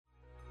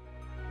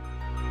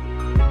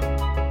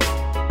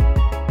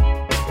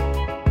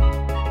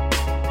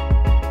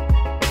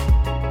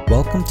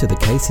Welcome to the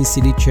Casey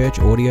City Church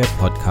audio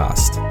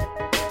podcast.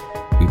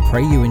 We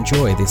pray you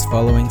enjoy this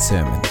following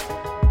sermon.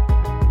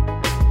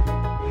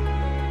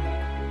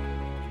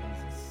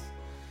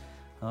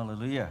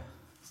 Hallelujah.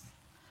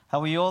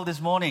 How are you all this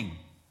morning?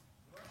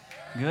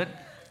 Good?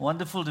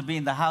 Wonderful to be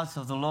in the house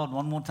of the Lord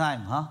one more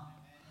time, huh?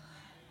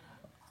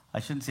 I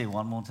shouldn't say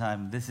one more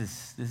time. This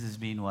has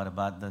been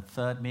about the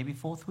third, maybe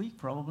fourth week,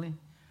 probably?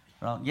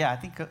 I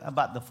think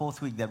about the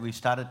fourth week that we've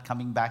started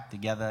coming back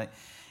together.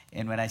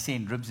 And when I say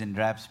in dribs and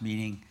drabs,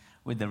 meaning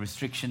with the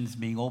restrictions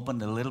being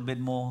opened a little bit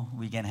more,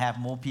 we can have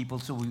more people.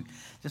 So we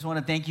just want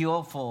to thank you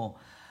all for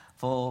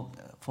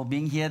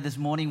being here this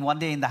morning. One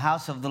day in the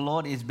house of the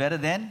Lord is better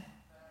than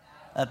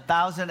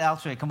 1,000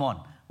 elsewhere. Come on,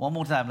 one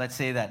more time, let's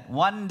say that.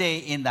 One day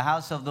in the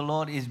house of the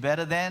Lord is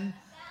better than...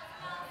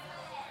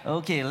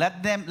 Okay,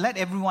 let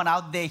everyone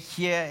out there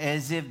hear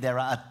as if there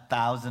are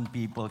 1,000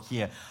 people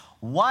here.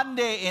 One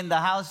day in the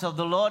house of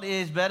the Lord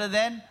is better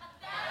than...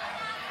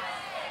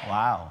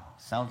 Wow,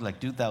 sounds like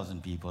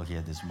 2,000 people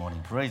here this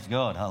morning. Praise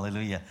God,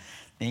 hallelujah.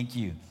 Thank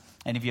you.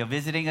 And if you're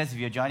visiting us, if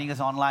you're joining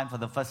us online for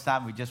the first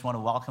time, we just want to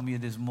welcome you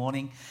this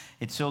morning.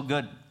 It's so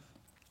good.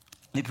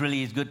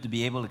 Literally, it's good to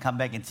be able to come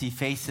back and see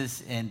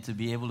faces and to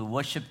be able to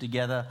worship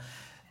together,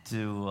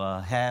 to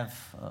have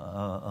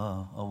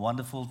a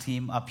wonderful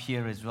team up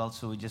here as well.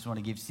 So we just want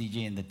to give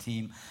CJ and the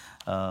team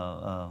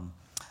and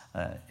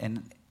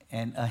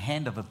a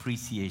hand of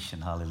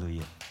appreciation.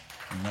 Hallelujah.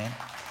 Amen.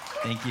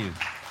 Thank you.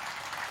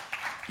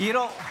 You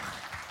know,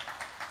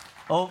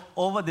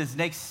 over this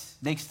next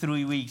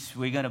 3 weeks,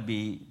 we're going to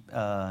be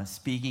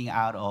speaking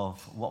out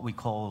of what we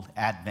call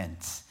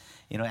Advent.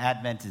 You know,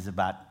 Advent is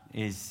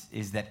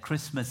that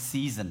Christmas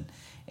season,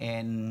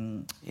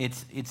 and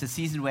it's a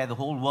season where the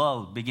whole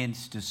world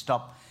begins to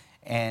stop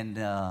and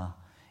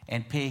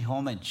pay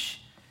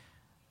homage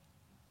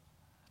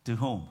to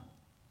whom?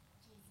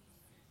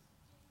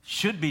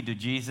 Should be to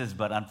Jesus,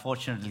 but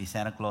unfortunately,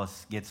 Santa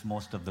Claus gets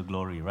most of the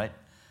glory, right?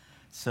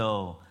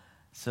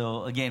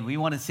 So again, we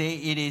want to say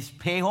it is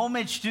pay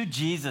homage to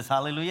Jesus.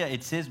 Hallelujah.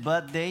 It's his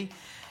birthday.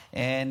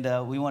 And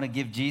we want to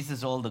give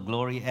Jesus all the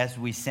glory as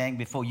we sang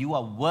before. You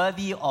are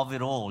worthy of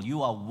it all.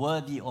 You are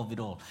worthy of it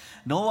all.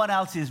 No one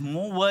else is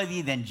more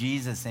worthy than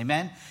Jesus.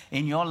 Amen.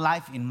 In your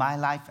life, in my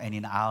life, and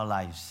in our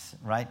lives.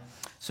 Right?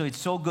 So it's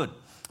so good.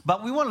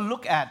 But we want to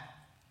look at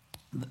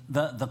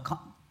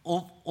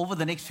over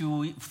the next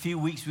few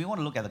weeks, we want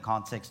to look at the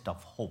context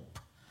of hope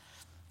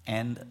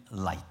and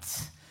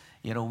light.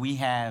 You know, we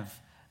have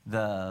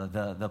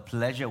the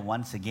pleasure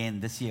once again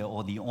this year,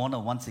 or the honor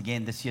once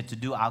again this year, to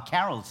do our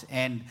carols.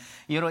 And,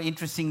 you know,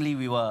 interestingly,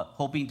 we were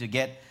hoping to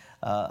get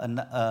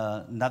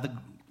another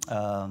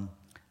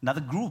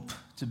group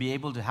to be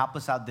able to help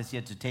us out this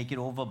year to take it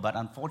over. But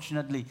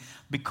unfortunately,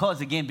 because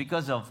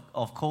of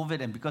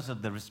COVID and because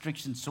of the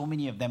restrictions, so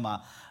many of them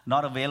are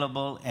not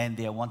available, and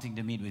they are wanting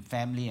to meet with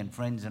family and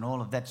friends and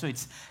all of that. So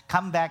it's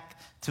come back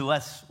to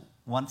us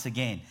once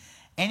again.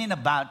 And in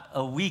about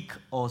a week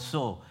or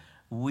so,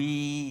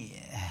 we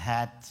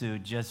had to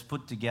just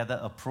put together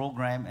a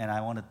program, and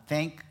I want to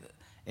thank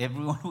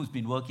everyone who's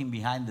been working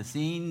behind the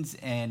scenes,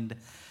 and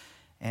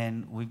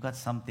we've got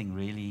something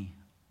really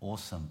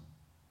awesome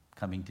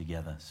coming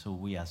together. So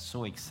we are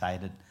so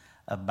excited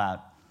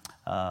about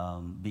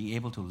being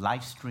able to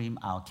live stream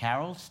our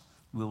carols.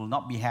 We will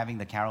not be having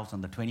the carols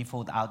on the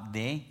 24th out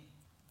there,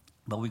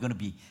 but we're going to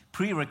be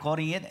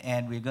pre-recording it,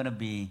 and we're going to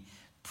be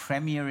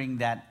premiering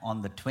that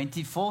on the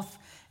 24th,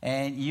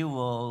 and you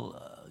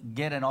will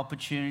get an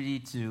opportunity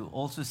to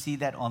also see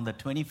that on the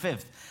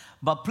 25th.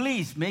 But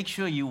please make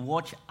sure you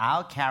watch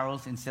our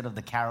carols instead of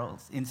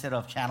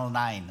Channel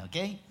 9,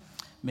 okay?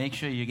 Make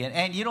sure you get...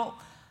 And, you know,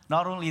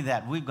 not only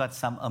that, we've got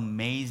some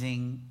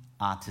amazing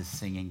artists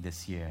singing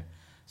this year.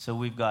 So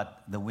we've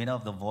got the winner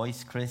of The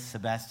Voice, Chris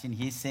Sebastian,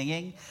 he's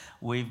singing.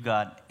 We've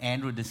got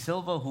Andrew De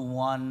Silva, who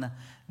won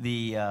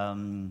the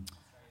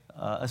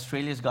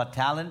Australia's Got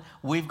Talent.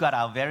 We've got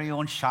our very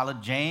own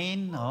Charlotte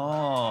Jane.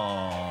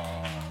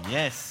 Oh,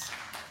 yes.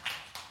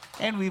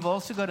 And we've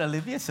also got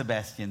Olivia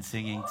Sebastian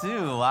singing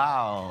too.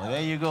 Wow,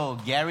 there you go.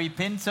 Gary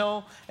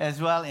Pinto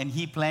as well, and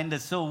he planned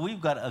it. So we've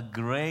got a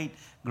great,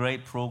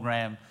 great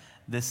program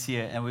this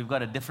year, and we've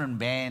got a different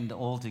band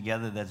all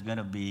together that's going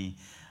to be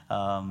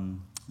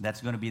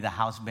the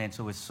house band.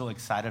 So we're so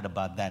excited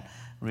about that.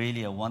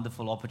 Really a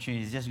wonderful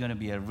opportunity. It's just going to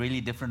be a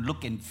really different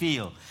look and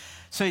feel.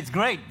 So it's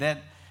great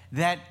that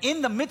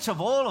in the midst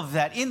of all of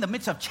that, in the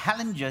midst of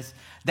challenges,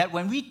 that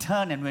when we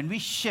turn and when we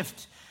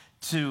shift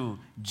to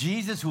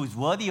Jesus, who is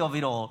worthy of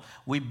it all,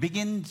 we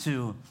begin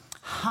to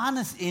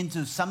harness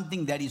into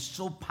something that is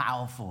so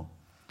powerful,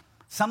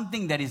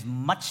 something that is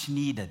much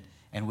needed,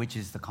 and which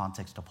is the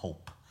context of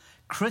hope.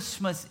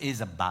 Christmas is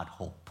about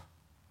hope,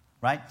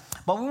 right?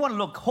 But we want to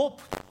look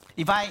hope.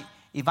 If I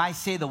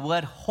say the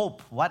word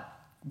hope, what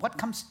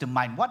comes to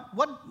mind? What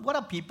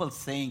are people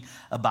saying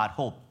about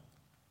hope?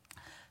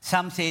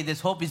 Some say this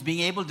hope is being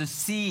able to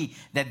see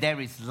that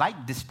there is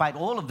light despite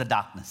all of the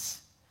darkness.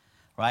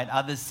 Right?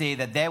 Others say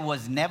that there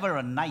was never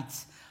a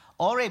night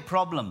or a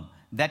problem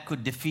that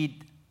could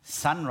defeat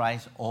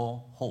sunrise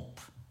or hope.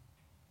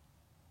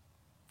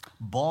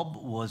 Bob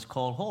was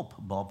called Hope,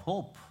 Bob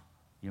Hope.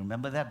 You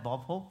remember that,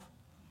 Bob Hope?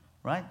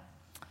 Right?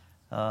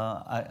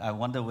 I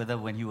wonder whether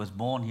when he was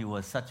born, he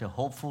was such a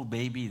hopeful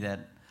baby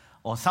that,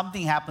 or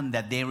something happened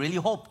that they really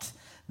hoped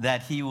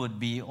that he would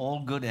be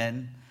all good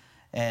and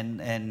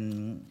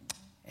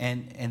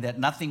that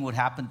nothing would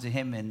happen to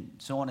him and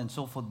so on and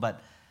so forth.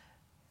 But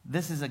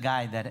this is a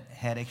guy that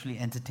had actually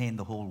entertained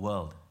the whole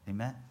world.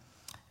 Amen?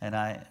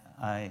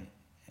 And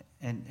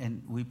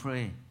we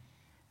pray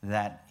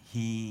that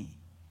he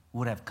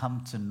would have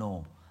come to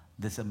know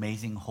this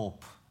amazing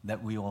hope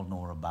that we all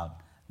know about,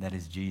 that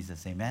is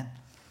Jesus. Amen?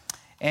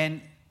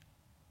 And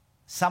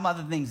some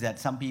other things that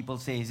some people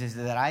say is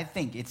that I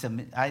think it's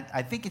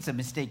a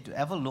mistake to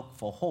ever look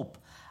for hope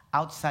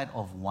outside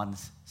of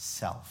one's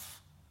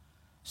self.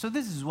 So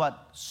this is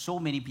what so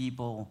many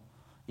people,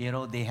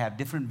 they have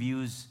different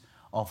views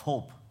of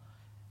hope.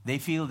 They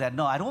feel that,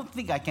 no, I don't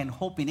think I can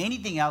hope in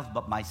anything else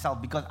but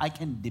myself, because I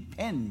can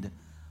depend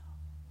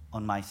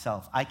on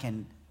myself. I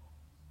can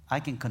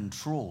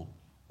control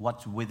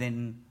what's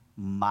within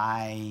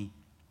my,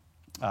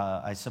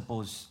 I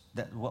suppose,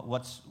 that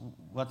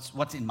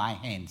what's in my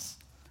hands,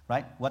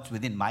 right? What's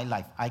within my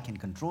life, I can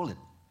control it.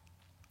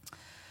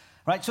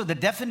 Right, so the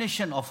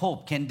definition of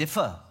hope can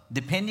differ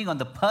depending on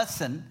the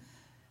person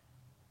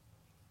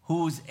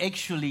who's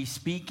actually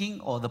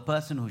speaking or the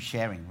person who's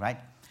sharing, right?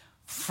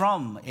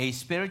 From a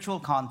spiritual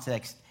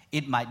context,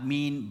 it might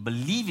mean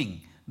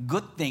believing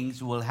good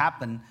things will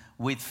happen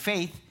with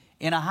faith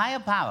in a higher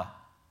power,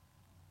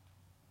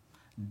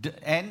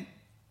 and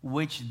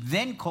which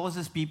then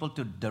causes people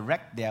to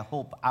direct their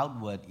hope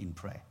outward in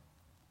prayer.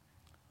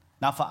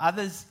 Now, for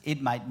others,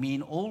 it might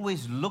mean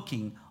always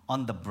looking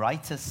on the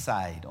brighter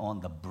side, on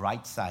the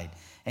bright side,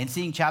 and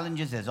seeing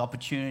challenges as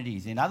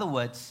opportunities. In other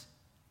words,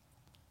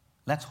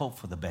 let's hope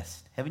for the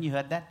best. Haven't you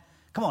heard that?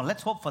 Come on,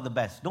 let's hope for the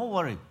best. Don't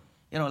worry.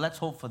 Let's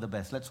hope for the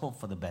best. Let's hope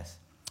for the best.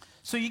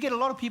 So you get a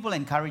lot of people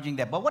encouraging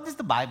that. But what does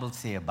the Bible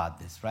say about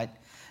this, right?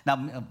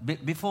 Now,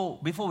 before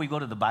we go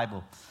to the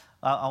Bible,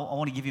 I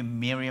want to give you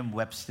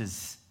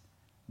Merriam-Webster's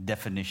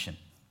definition.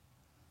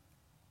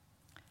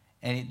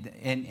 And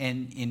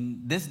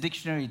in this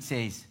dictionary, it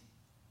says,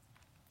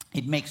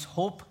 it makes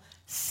hope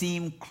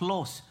seem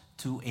close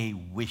to a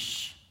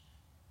wish.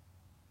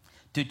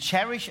 To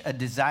cherish a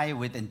desire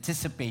with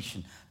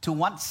anticipation. To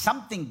want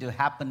something to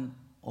happen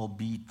or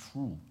be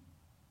true.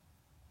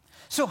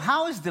 So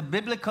how is the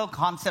biblical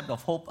concept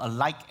of hope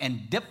alike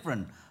and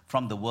different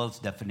from the world's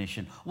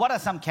definition? What are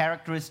some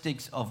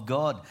characteristics of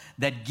God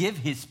that give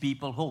his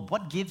people hope?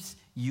 What gives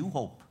you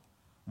hope?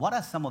 What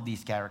are some of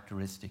these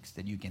characteristics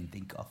that you can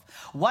think of?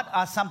 What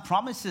are some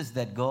promises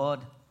of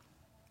God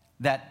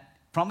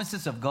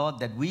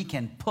that we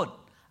can put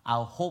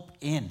our hope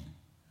in?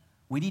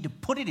 We need to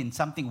put it in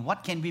something.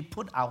 What can we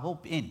put our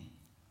hope in?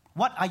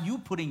 What are you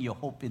putting your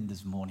hope in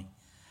this morning?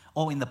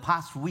 Or in the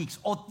past weeks?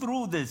 Or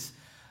through this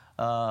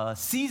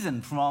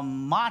season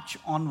from March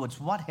onwards?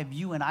 What have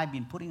you and I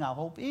been putting our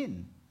hope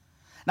in?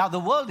 Now, the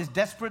world is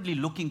desperately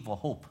looking for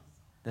hope.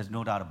 There's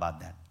no doubt about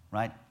that,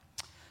 right?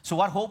 So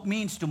what hope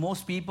means to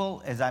most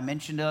people, as I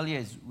mentioned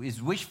earlier,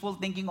 is wishful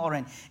thinking or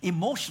an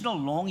emotional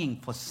longing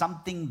for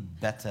something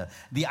better.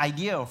 The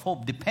idea of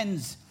hope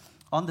depends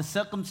on the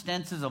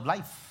circumstances of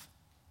life,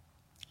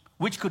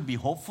 which could be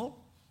hopeful,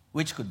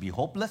 which could be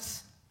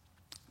hopeless.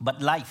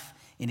 But life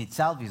in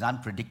itself is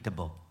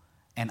unpredictable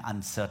and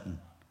uncertain,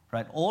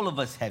 right? All of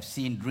us have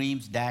seen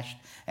dreams dashed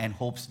and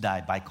hopes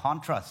die. By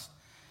contrast,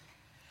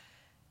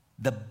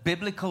 the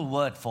biblical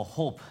word for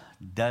hope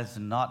does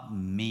not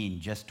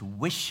mean just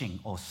wishing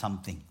or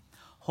something.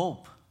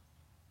 Hope,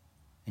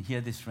 and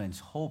hear this, friends,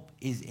 hope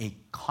is a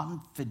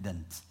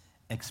confident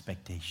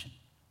expectation.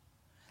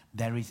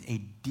 There is a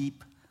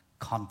deep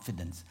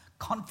confidence,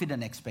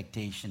 confident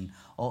expectation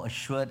or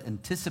assured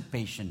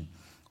anticipation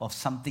of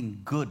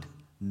something good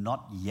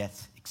not yet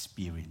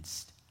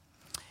experienced.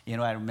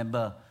 I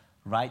remember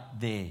right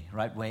there,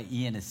 right where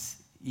Ian is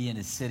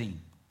sitting,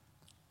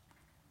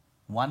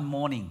 one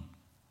morning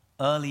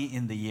early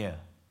in the year.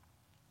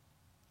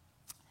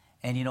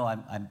 And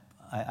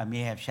I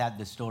may have shared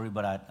this story,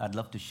 but I'd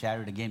love to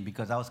share it again,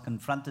 because I was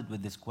confronted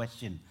with this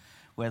question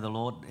where the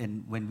Lord,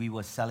 when we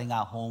were selling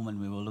our home and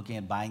we were looking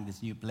at buying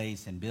this new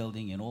place and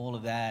building and all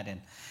of that,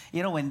 and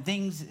when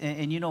things,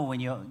 and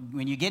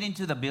when you get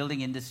into the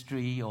building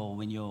industry, or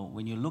when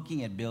you're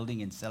looking at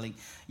building and selling,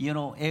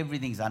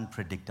 everything's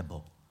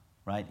unpredictable,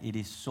 right? It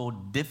is so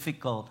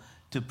difficult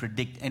to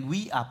predict, and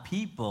we are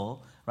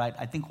people, right?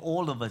 I think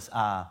all of us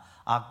are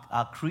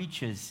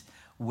creatures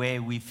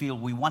where we feel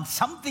we want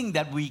something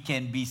that we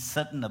can be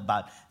certain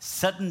about.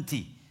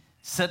 Certainty.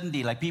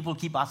 Like people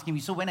keep asking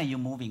me, so when are you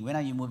moving? When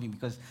are you moving?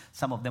 Because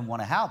some of them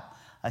want to help.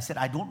 I said,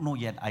 I don't know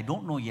yet.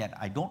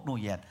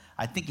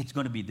 I think it's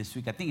going to be this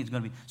week. I think it's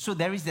going to be. So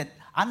there is that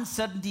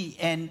uncertainty.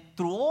 And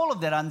through all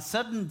of that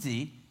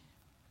uncertainty,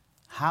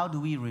 how do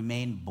we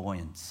remain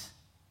buoyant?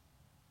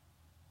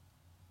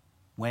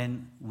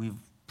 When we've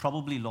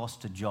probably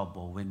lost a job,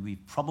 or when we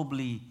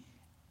probably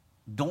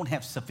don't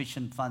have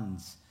sufficient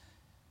funds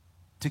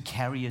to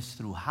carry us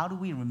through, how do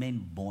we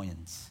remain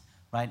buoyant?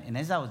 right? And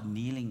as I was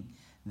kneeling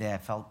there,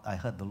 I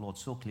heard the Lord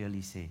so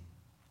clearly say,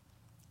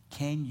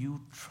 "Can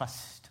you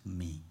trust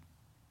me?"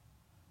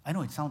 I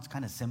know it sounds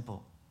kind of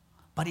simple,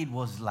 but it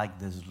was like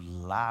this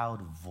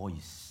loud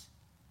voice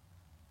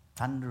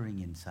thundering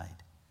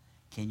inside.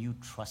 Can you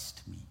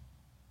trust me?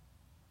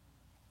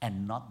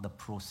 And not the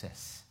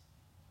process,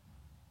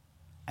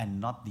 and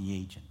not the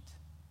agent,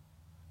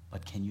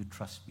 but can you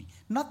trust me?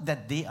 Not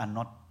that they are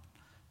not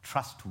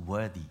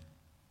trustworthy,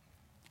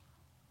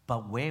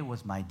 but where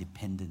was my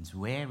dependence?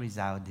 Where is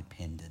our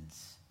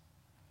dependence?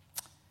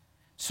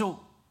 So,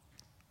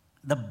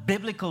 the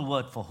biblical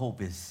word for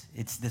hope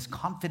it's this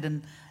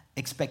confident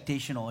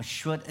expectation or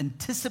assured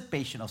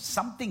anticipation of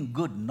something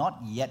good not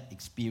yet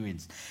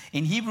experienced.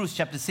 In Hebrews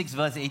chapter 6,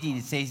 verse 18,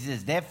 it says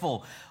this,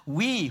 "Therefore,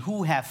 we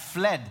who have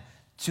fled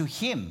to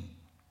him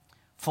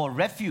for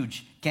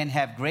refuge can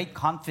have great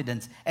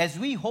confidence as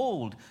we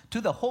hold to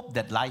the hope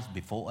that lies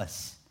before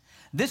us.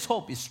 This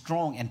hope is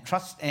strong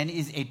and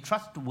is a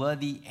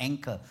trustworthy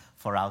anchor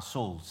for our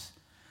souls."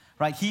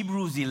 Right?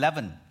 Hebrews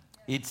 11,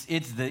 it's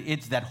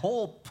that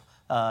hope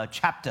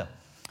chapter.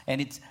 And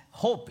it's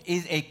hope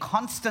is a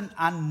constant,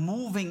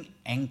 unmoving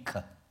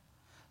anchor.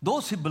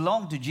 Those who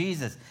belong to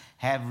Jesus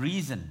have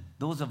reason.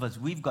 Those of us,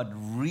 we've got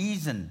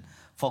reason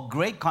for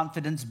great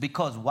confidence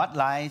because what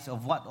lies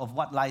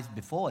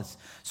before us.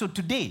 So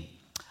today,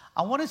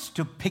 I want us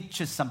to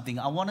picture something.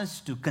 I want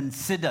us to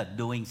consider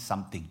doing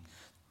something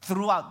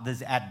throughout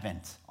this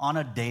Advent on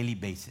a daily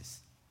basis.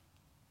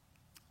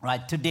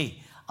 Right?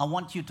 Today, I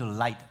want you to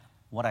light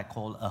what I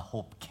call a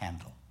hope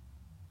candle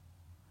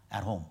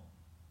at home.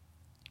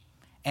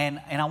 And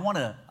I want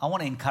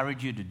to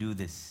encourage you to do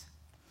this.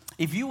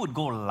 If you would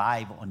go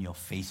live on your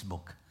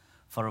Facebook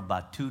for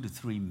about 2 to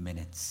 3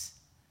 minutes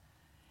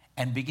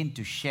and begin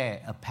to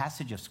share a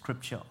passage of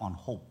scripture on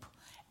hope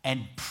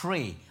and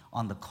pray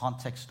on the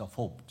context of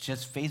hope,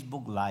 just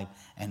Facebook Live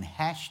and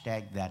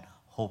hashtag that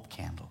hope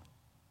candle.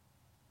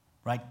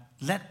 Right?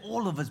 Let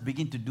all of us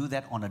begin to do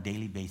that on a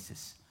daily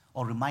basis,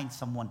 or remind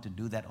someone to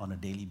do that on a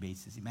daily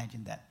basis.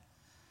 Imagine that.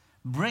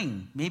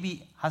 Bring,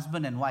 maybe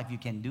husband and wife, you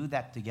can do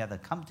that together.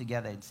 Come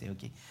together and say,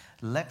 okay,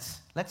 let's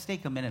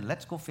take a minute.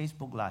 Let's go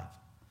Facebook Live.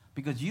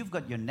 Because you've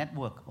got your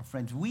network of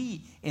friends.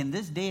 We, in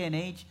this day and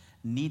age,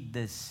 need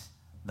this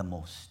the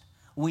most.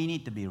 We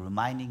need to be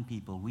reminding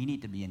people. We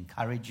need to be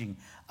encouraging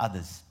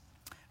others.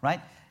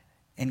 Right?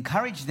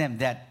 Encourage them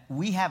that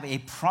we have a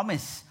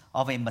promise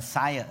of a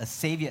Messiah, a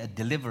Savior, a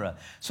deliverer.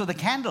 So the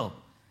candle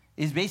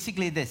is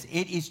basically this.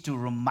 It is to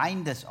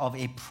remind us of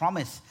a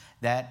promise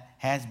that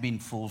has been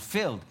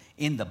fulfilled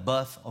in the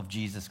birth of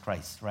Jesus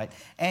Christ, right?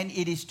 And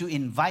it is to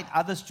invite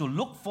others to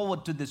look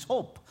forward to this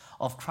hope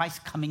of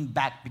Christ coming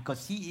back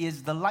because he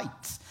is the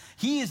light.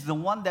 He is the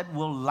one that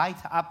will light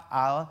up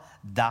our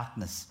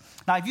darkness.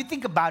 Now, if you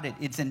think about it,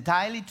 it's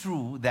entirely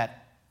true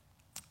that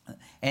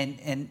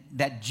and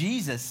that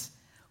Jesus,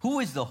 who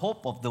is the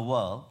hope of the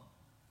world,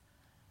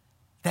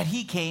 that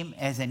he came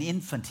as an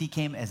infant, he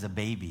came as a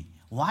baby.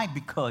 Why?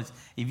 Because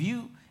if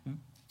you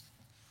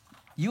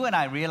and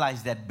I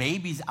realize that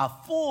babies are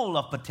full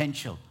of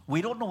potential.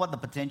 We don't know what the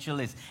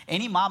potential is.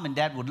 Any mom and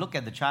dad would look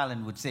at the child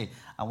and would say,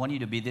 I want you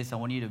to be this, I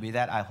want you to be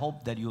that, I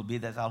hope that you'll be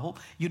this, I hope.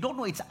 You don't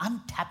know, it's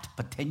untapped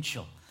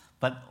potential.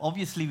 But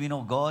obviously we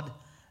know God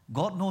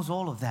knows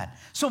all of that.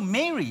 So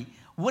Mary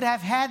would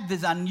have had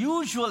this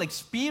unusual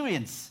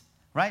experience,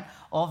 right,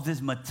 of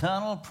this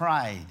maternal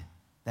pride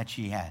that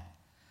she had.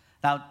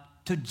 Now,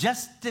 to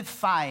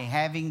justify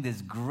having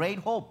this great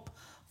hope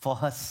for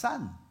her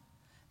son,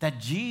 that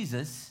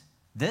Jesus,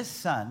 this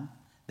son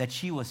that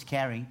she was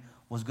carrying,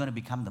 was going to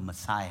become the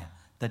Messiah,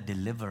 the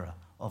deliverer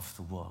of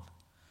the world.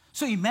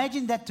 So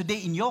imagine that today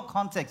in your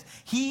context,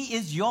 he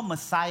is your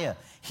Messiah.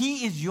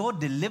 He is your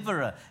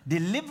deliverer,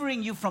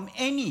 delivering you from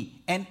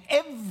any and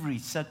every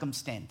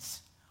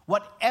circumstance,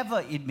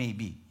 whatever it may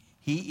be.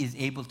 He is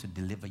able to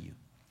deliver you,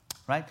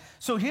 right?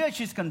 So here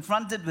she's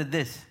confronted with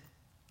this.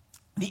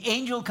 The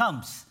angel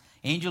comes.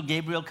 Angel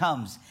Gabriel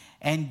comes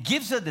and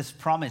gives her this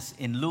promise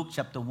in Luke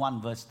chapter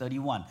 1, verse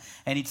 31.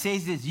 And it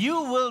says this, you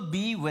will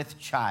be with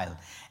child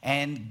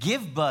and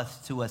give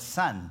birth to a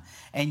son,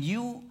 and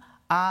you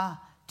are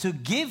to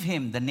give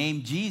him the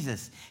name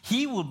Jesus.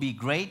 He will be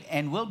great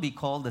and will be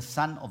called the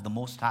Son of the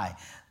Most High.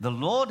 The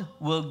Lord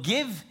will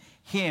give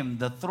him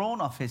the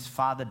throne of his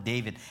father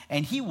David,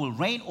 and he will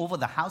reign over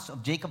the house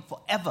of Jacob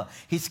forever.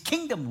 His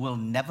kingdom will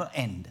never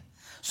end.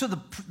 So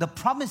the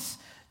promise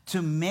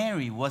to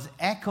Mary was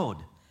echoed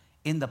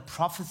in the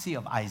prophecy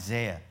of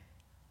Isaiah,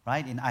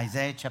 right? In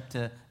Isaiah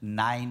chapter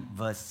 9,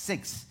 verse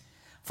 6.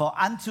 For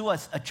unto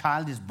us a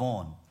child is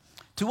born,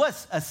 to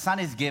us a son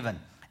is given,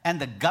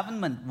 and the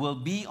government will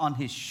be on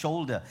his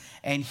shoulder,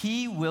 and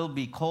he will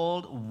be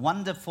called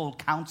Wonderful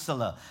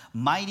Counselor,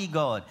 Mighty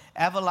God,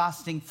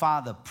 Everlasting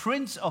Father,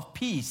 Prince of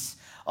Peace.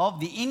 Of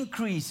the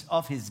increase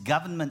of his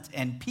government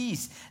and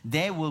peace,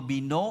 there will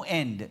be no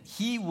end.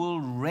 He will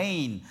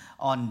reign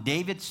on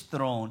David's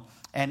throne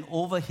and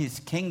over his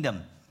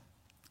kingdom,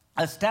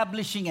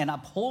 establishing and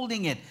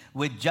upholding it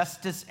with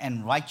justice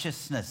and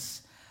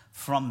righteousness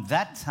from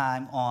that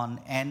time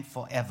on and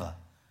forever.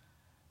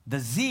 The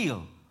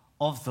zeal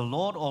of the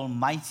Lord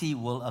Almighty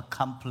will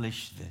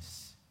accomplish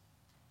this.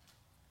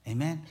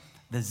 Amen?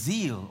 The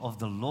zeal of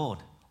the Lord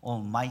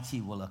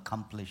Almighty will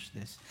accomplish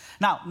this.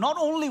 Now, not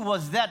only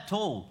was that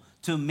told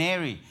to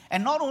Mary,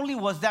 and not only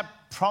was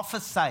that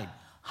prophesied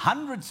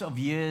hundreds of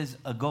years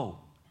ago,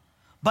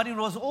 but it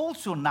was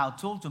also now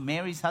told to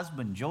Mary's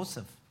husband,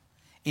 Joseph,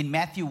 in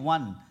Matthew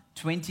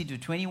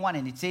 1:20-21.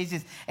 And it says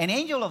this, an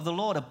angel of the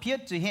Lord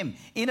appeared to him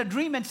in a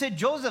dream and said,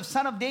 Joseph,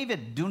 son of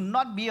David, do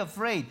not be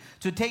afraid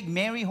to take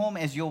Mary home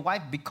as your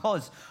wife,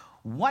 because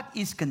what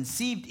is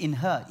conceived in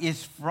her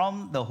is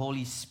from the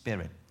Holy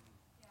Spirit.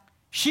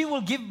 She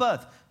will give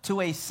birth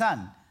to a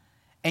son,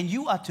 and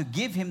you are to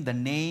give him the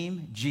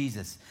name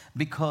Jesus,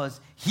 because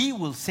he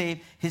will save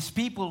his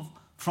people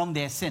from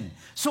their sin.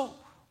 So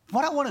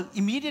what I want to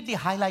immediately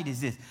highlight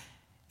is this.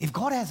 If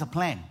God has a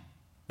plan,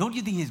 don't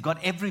you think he's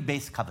got every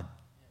base covered?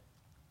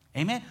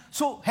 Amen?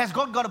 So has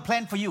God got a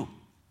plan for you?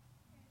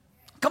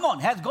 Come on,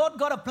 has God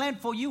got a plan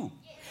for you?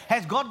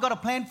 Has God got a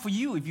plan for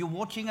you? If you're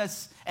watching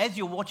us, as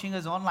you're watching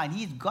us online,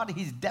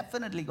 He's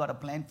definitely got a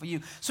plan for you.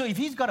 So if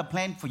He's got a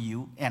plan for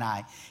you and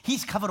I,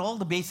 He's covered all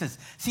the bases.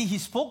 See,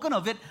 He's spoken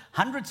of it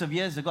hundreds of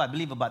years ago, I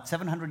believe about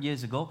 700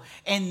 years ago,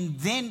 and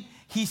then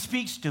He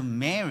speaks to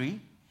Mary,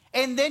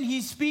 and then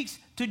He speaks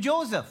to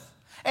Joseph,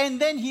 and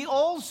then He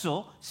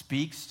also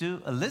speaks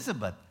to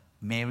Elizabeth,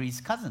 Mary's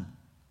cousin,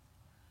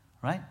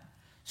 right?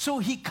 So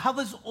He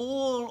covers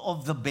all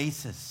of the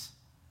bases.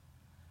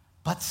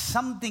 But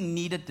something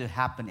needed to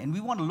happen, and we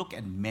want to look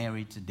at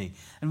Mary today,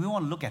 and we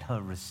want to look at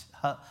her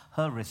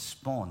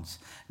response.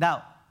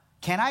 Now,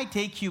 can I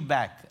take you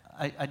back?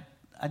 I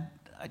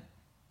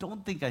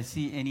don't think I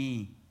see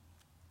any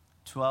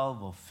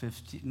 12 or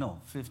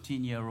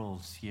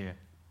 15-year-olds here.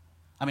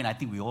 I mean, I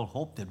think we all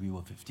hope that we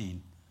were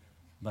 15,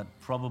 but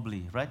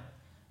probably, right?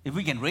 If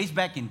we can race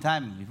back in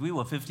time, if we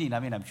were 15, I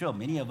mean, I'm sure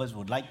many of us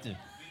would like to.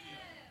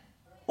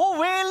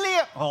 Oh,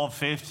 really? Oh,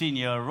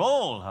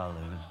 15-year-old.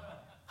 Hallelujah.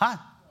 Huh?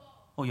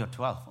 Oh, you're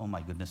 12. Oh,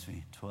 my goodness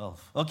me,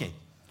 12. Okay,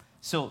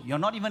 so you're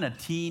not even a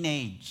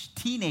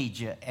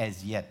teenager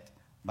as yet,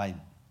 by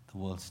the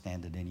world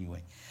standard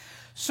anyway.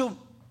 So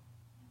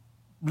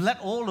let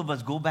all of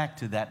us go back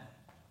to that,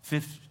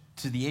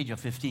 to the age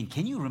of 15.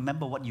 Can you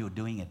remember what you were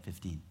doing at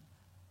 15?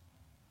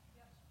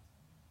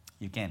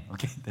 You can.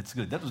 Okay, that's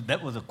good.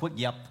 That was a quick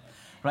yup,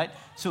 right?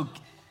 So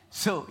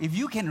if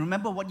you can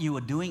remember what you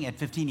were doing at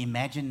 15,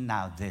 imagine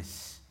now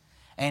this.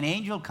 An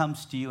angel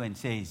comes to you and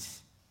says,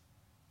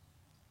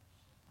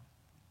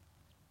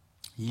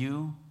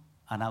 you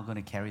are now going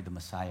to carry the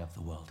Messiah of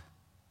the world.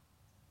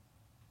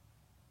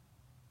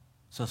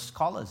 So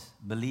scholars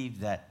believe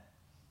that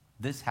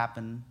this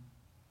happened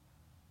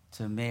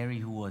to Mary,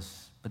 who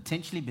was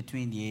potentially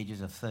between the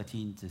ages of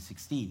 13 to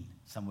 16,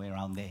 somewhere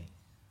around there,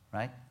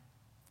 right?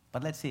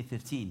 But let's say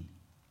 15.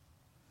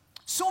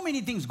 So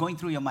many things going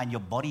through your mind.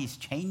 Your body is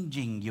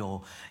changing.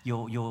 A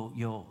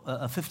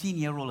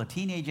 15-year-old, a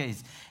teenager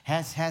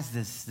has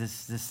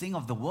this thing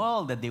of the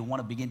world that they want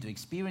to begin to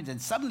experience.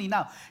 And suddenly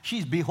now,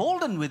 she's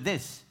beholden with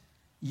this.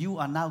 You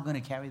are now going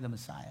to carry the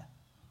Messiah.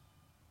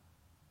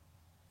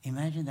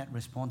 Imagine that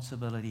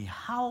responsibility.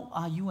 How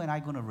are you and I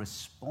going to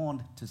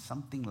respond to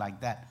something like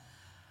that?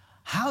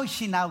 How is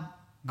she now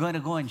going to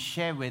go and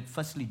share with,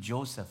 firstly,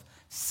 Joseph,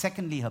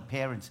 secondly, her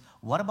parents?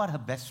 What about her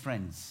best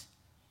friends?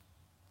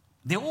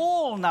 They're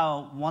all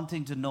now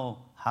wanting to know,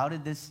 how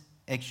did this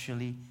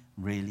actually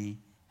really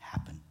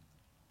happen?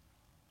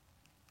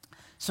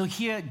 So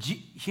here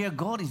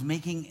God is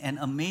making an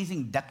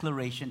amazing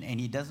declaration, and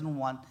He doesn't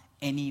want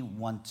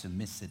anyone to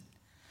miss it.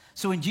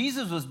 So when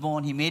Jesus was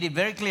born, He made it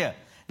very clear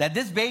that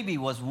this baby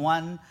was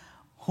one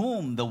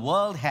whom the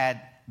world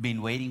had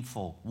been waiting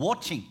for,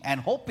 watching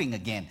and hoping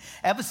again.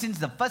 Ever since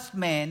the first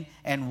man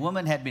and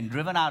woman had been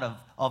driven out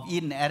of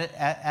Eden,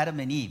 Adam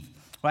and Eve.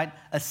 Right?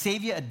 A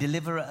savior, a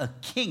deliverer, a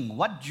king.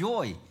 What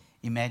joy,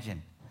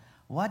 imagine.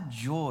 What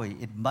joy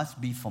it must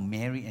be for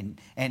Mary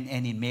and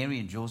in Mary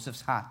and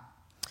Joseph's heart.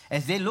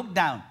 As they look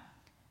down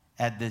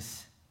at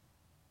this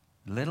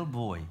little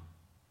boy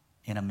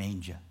in a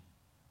manger,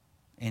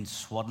 in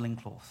swaddling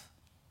cloth,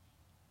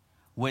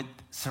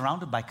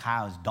 surrounded by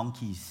cows,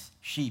 donkeys,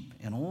 sheep,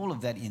 and all of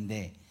that in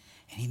there.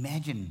 And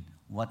imagine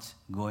what's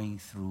going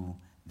through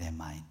their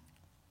mind.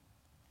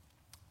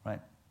 Right?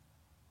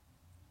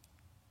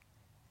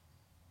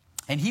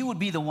 And He would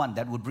be the one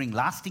that would bring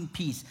lasting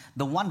peace,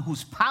 the one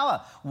whose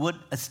power would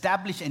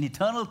establish an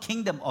eternal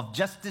kingdom of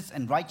justice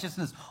and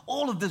righteousness.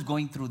 All of this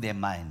going through their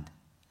mind.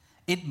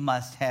 It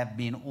must have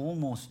been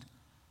almost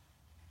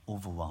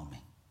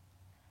overwhelming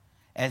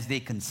as they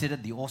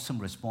considered the awesome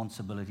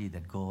responsibility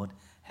that God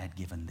had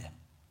given them.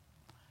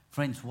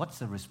 Friends, what's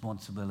the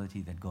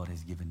responsibility that God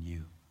has given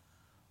you?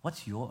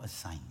 What's your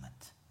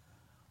assignment?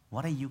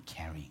 What are you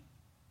carrying?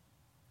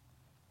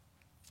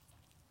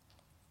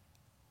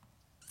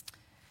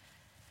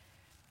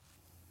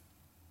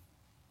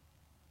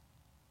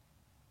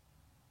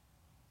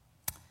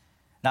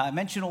 Now, I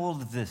mention all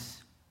of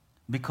this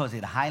because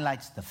it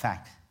highlights the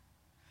fact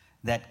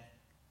that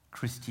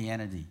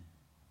Christianity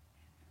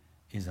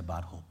is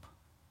about hope.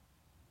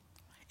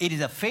 It is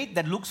a faith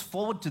that looks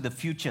forward to the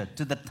future,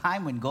 to the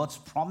time when God's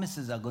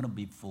promises are going to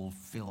be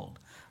fulfilled,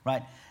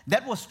 right?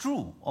 That was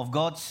true of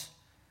God's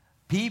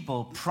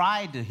people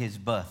prior to his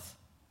birth,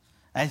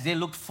 as they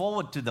looked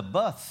forward to the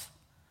birth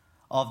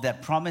of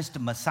that promised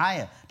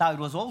Messiah. Now, it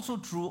was also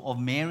true of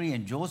Mary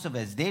and Joseph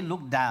as they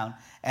looked down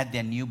at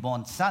their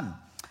newborn son.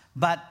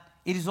 But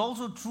it is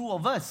also true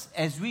of us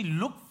as we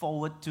look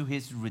forward to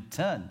his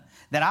return,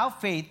 that our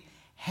faith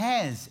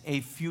has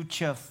a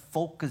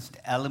future-focused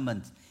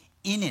element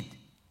in it.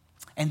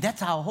 And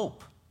that's our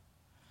hope.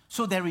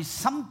 So there is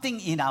something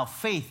in our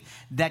faith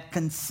that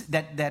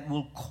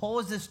will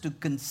cause us to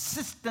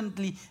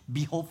consistently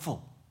be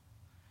hopeful.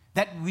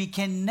 That we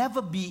can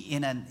never be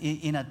in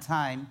a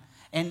time,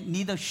 and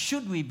neither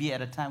should we be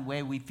at a time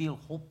where we feel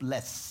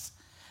hopeless.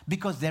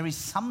 Because there is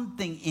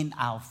something in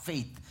our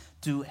faith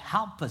to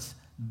help us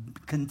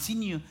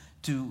continue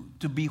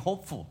to be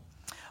hopeful.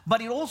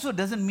 But it also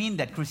doesn't mean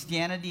that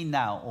Christianity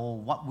now, or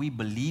what we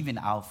believe in,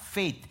 our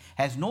faith,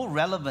 has no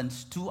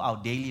relevance to our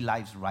daily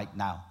lives right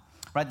now.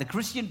 Right? The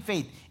Christian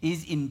faith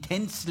is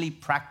intensely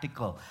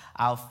practical.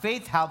 Our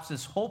faith helps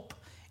us hope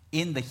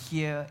in the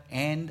here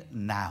and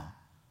now.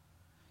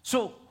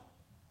 So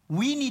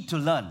we need to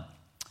learn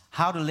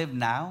how to live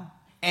now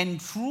and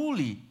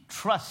truly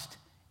trust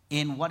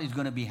in what is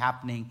going to be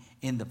happening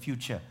in the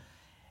future.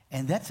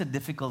 And that's a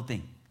difficult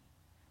thing.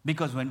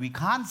 Because when we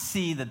can't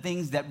see the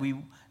things that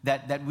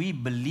we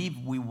believe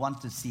we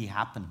want to see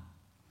happen,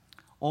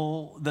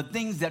 or the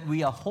things that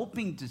we are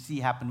hoping to see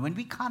happen, when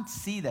we can't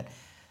see that,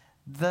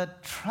 the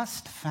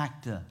trust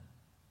factor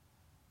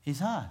is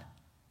hard.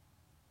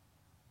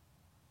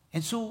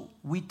 And so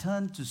we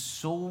turn to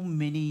so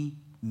many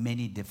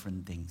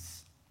different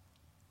things.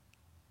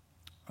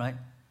 Right?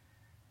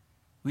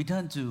 We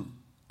turn to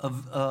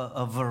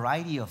a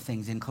variety of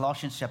things. In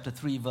Colossians chapter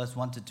 3, verse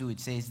 1-2, it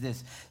says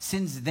this: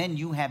 "Since then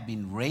you have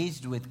been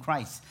raised with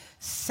Christ.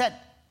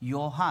 Set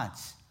your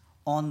hearts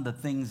on the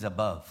things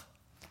above,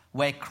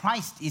 where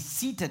Christ is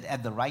seated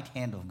at the right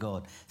hand of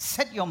God.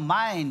 Set your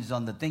minds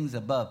on the things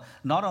above,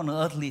 not on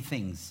earthly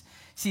things."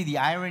 See, the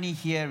irony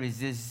here is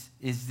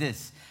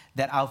this,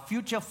 that our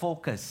future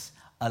focus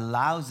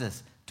allows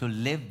us to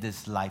live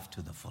this life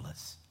to the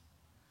fullest.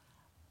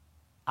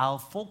 Our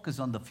focus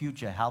on the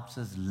future helps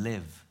us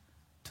live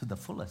to the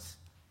fullest.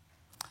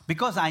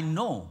 Because I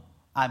know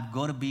I'm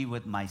going to be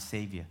with my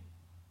Savior,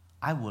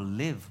 I will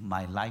live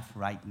my life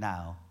right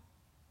now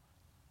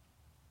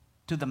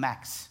to the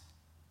max.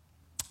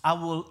 I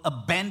will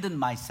abandon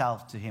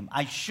myself to him.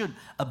 I should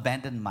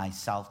abandon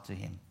myself to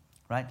him,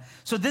 right?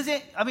 So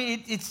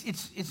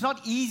it's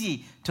not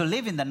easy to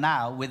live in the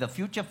now with a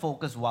future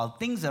focus while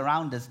things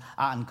around us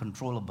are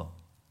uncontrollable.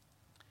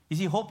 You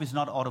see, hope is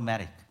not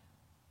automatic,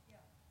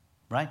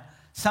 right?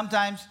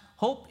 Sometimes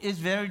hope is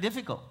very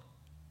difficult.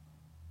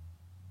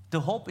 To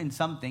hope in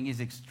something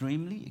is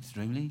extremely,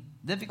 extremely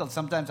difficult.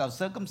 Sometimes our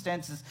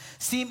circumstances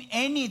seem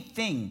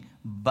anything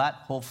but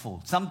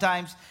hopeful.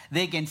 Sometimes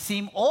they can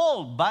seem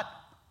all but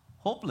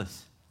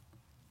hopeless.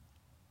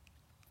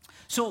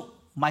 So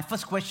my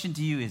first question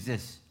to you is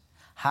this: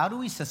 how do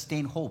we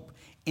sustain hope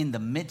in the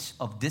midst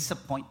of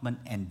disappointment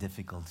and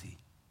difficulty?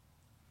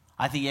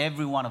 I think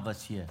every one of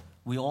us here,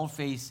 we all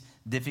face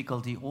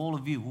difficulty. All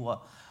of you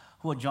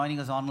who are joining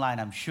us online,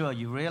 I'm sure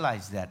you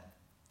realize that.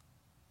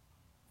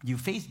 You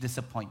face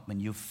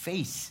disappointment, you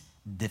face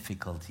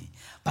difficulty.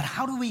 But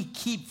how do we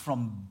keep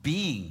from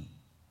being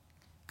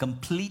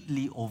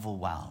completely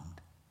overwhelmed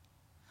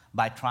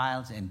by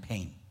trials and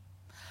pain?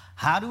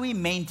 How do we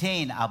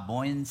maintain our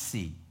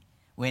buoyancy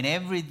when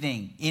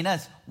everything in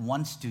us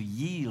wants to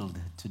yield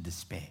to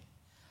despair?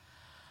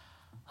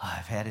 Oh,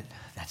 I've had it,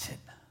 that's it.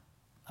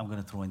 I'm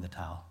going to throw in the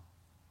towel.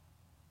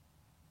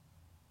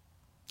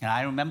 And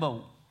I remember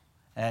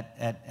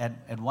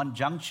at one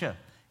juncture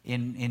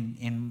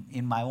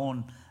in my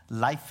own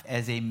life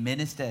as a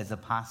minister, as a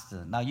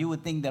pastor. Now, you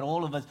would think that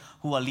all of us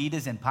who are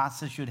leaders and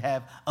pastors should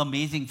have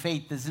amazing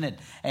faith, isn't it?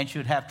 And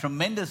should have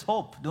tremendous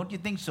hope. Don't you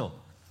think so?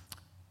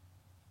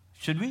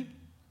 Should we?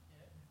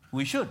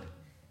 We should.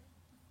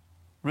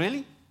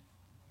 Really?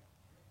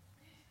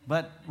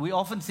 But we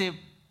often say,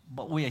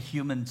 but we are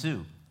human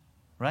too,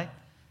 right?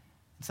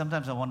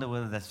 Sometimes I wonder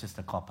whether that's just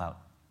a cop-out.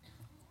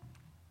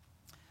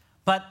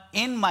 But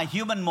in my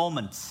human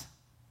moments,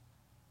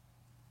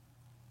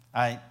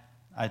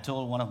 I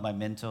told one of my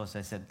mentors,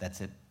 I said,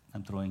 that's it.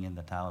 I'm throwing in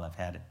the towel. I've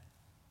had it.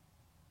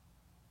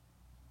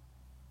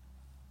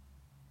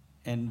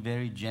 And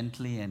very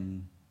gently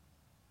and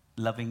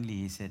lovingly,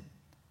 he said,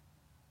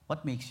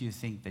 what makes you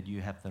think that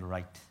you have the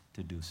right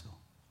to do so?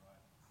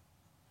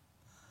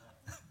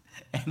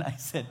 And I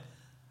said,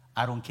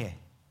 I don't care.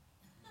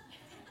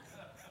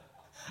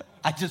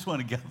 I just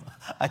want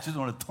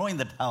to throw in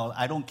the towel.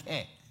 I don't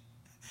care.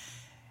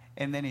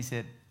 And then he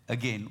said,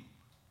 again,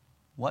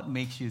 what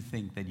makes you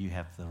think that you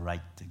have the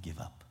right to give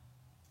up?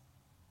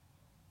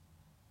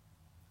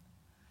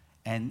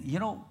 And you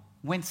know,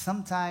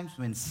 sometimes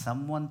when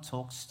someone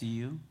talks to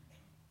you,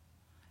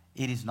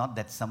 it is not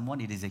that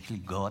someone, it is actually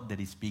God that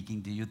is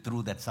speaking to you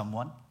through that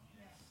someone.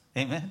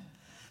 Yes. Amen?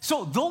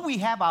 So though we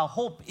have our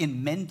hope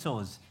in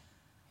mentors,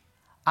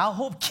 our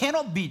hope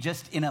cannot be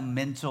just in a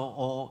mentor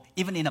or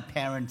even in a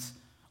parent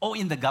or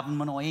in the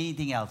government or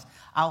anything else.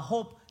 Our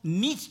hope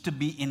needs to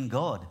be in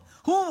God.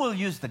 Who will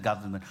use the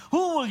government?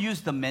 Who will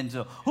use the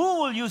mentor?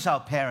 Who will use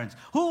our parents?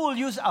 Who will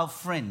use our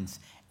friends?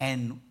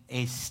 And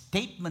a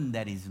statement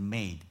that is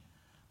made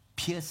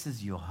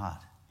pierces your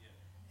heart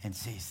and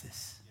says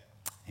this.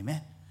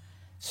 Amen.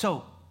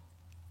 So,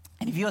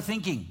 and if you're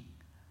thinking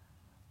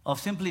of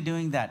simply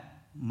doing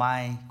that,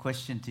 my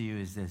question to you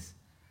is this.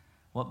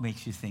 What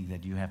makes you think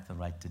that you have the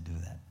right to do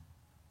that?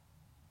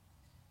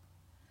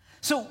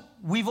 So,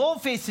 we've all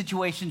faced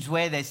situations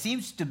where there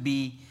seems to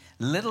be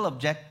little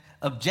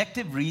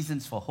objective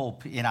reasons for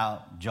hope in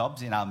our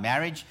jobs, in our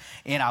marriage,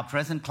 in our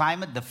present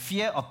climate. The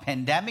fear of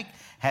pandemic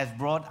has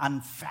brought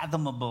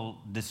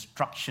unfathomable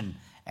destruction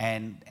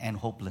and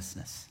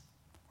hopelessness,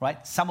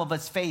 right? Some of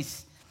us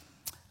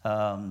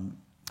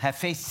have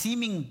faced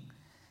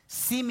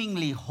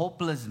seemingly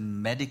hopeless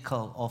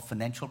medical or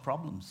financial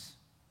problems.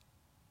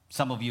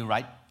 Some of you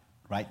right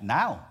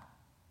now,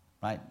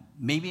 right?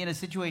 Maybe in a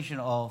situation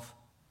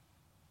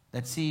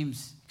that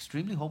seems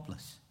extremely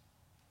hopeless.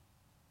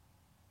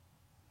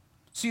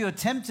 So you're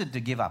tempted to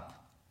give up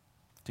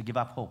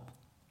hope.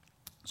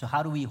 So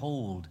how do we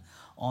hold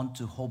on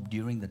to hope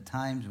during the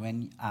times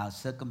when our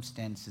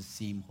circumstances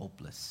seem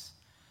hopeless?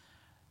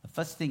 The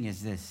first thing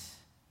is this: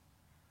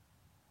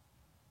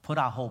 put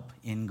our hope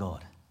in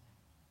God,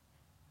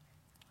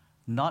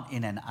 not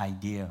in an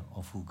idea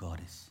of who God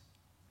is.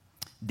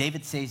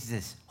 David says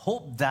this,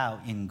 "Hope thou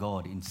in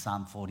God," in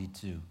Psalm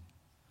 42.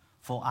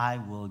 "For I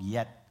will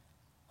yet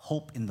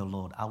hope in the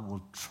Lord. I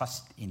will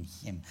trust in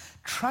Him."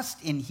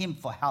 Trust in Him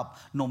for help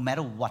no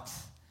matter what.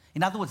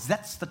 In other words,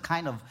 that's the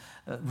kind of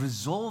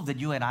resolve that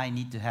you and I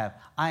need to have.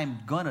 I am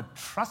going to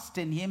trust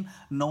in Him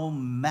no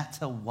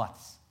matter what.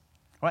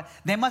 Right?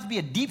 There must be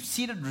a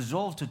deep-seated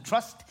resolve to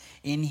trust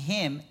in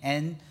Him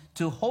and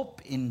to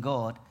hope in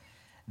God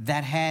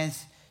that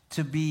has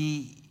to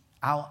be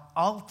our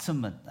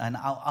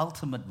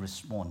ultimate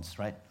response,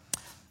 right?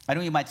 I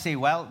know you might say,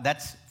 well,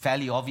 that's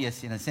fairly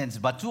obvious in a sense,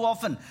 but too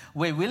often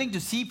we're willing to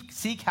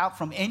seek help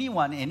from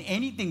anyone and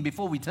anything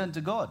before we turn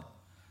to God,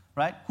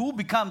 right? Who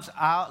becomes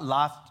our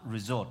last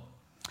resort.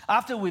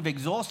 After we've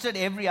exhausted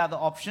every other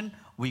option,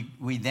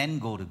 we then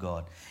go to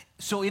God.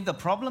 So if the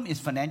problem is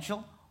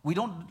financial, we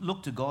don't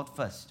look to God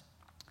first.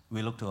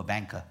 We look to a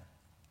banker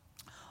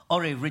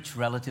or a rich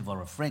relative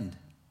or a friend.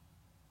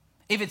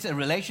 If it's a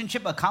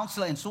relationship, a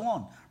counselor, and so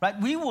on, right?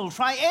 We will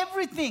try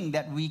everything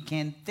that we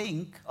can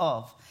think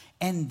of.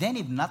 And then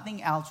if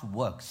nothing else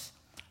works,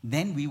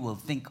 then we will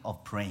think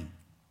of praying.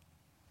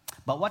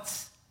 But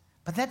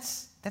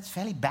that's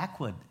fairly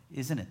backward,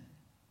 isn't it?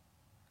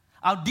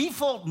 Our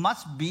default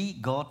must be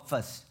God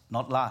first,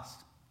 not last.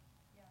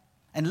 Yeah.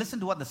 And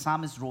listen to what the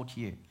psalmist wrote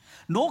here.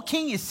 "No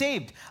king is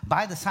saved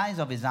by the size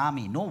of his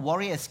army. No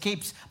warrior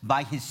escapes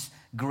by his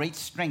great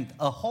strength.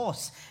 A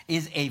horse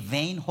is a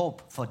vain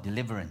hope for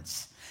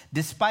deliverance.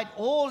 Despite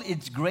all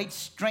its great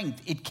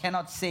strength, it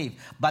cannot save.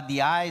 But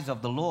the eyes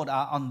of the Lord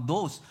are on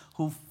those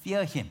who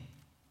fear Him,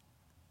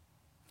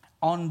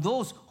 on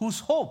those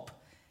whose hope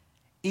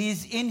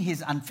is in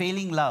His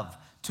unfailing love,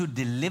 to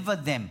deliver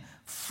them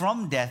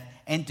from death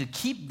and to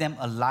keep them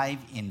alive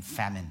in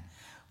famine.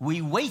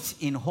 We wait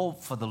in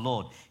hope for the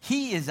Lord.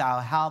 He is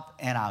our help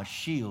and our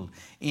shield.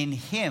 In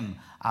Him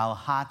our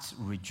hearts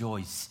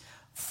rejoice.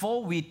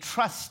 For we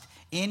trust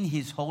in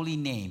His holy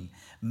name.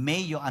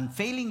 May your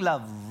unfailing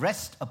love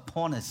rest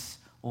upon us,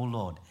 O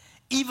Lord,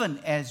 even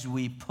as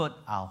we put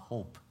our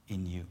hope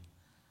in You."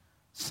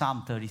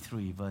 Psalm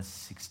 33, verse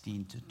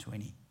 16 to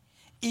 20.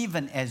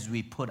 Even as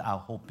we put our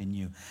hope in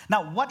You.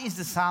 Now, what is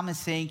the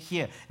psalmist saying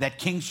here? That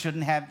kings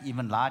shouldn't have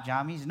even large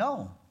armies?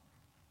 No.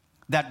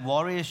 That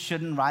warriors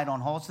shouldn't ride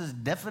on horses?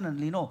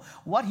 Definitely no.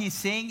 What he's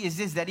saying is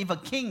this, that if a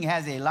king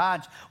has a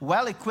large,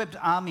 well-equipped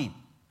army,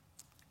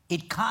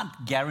 it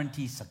can't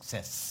guarantee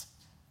success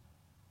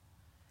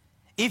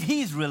if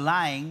he's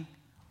relying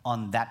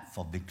on that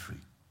for victory.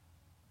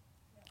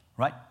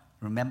 Right?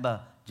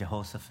 Remember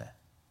Jehoshaphat,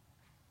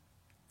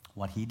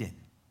 what he did.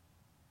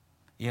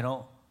 You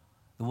know,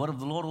 the word of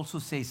the Lord also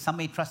says, some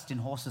may trust in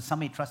horses, some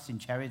may trust in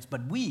chariots,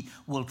 but we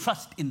will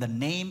trust in the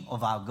name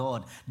of our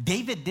God.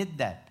 David did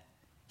that.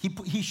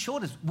 He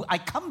showed us, I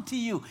come to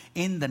you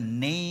in the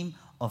name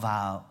of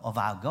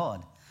our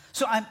God.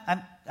 So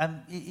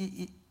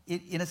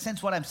in a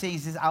sense, what I'm saying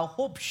is our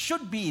hope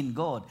should be in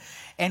God.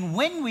 And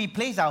when we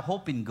place our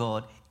hope in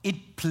God,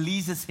 it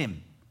pleases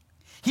Him.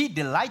 He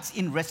delights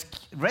in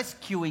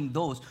rescuing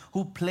those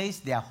who place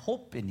their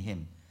hope in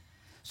Him.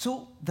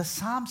 So the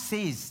psalm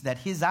says that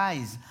His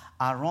eyes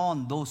are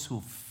on those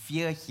who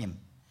fear Him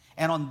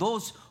and on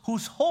those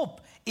whose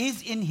hope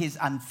is in His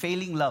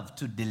unfailing love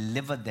to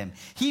deliver them.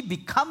 He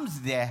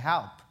becomes their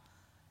help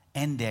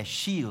and their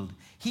shield.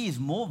 He is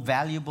more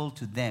valuable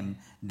to them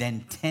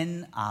than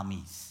 10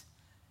 armies.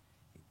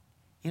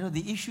 You know,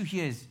 the issue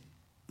here is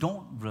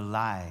don't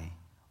rely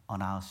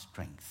on our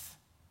strength.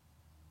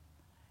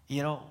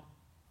 You know,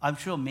 I'm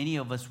sure many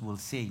of us will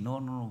say,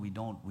 no, we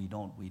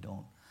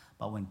don't.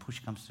 But when push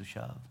comes to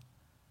shove,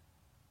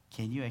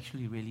 can you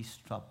actually really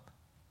stop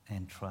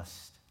and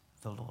trust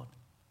the Lord?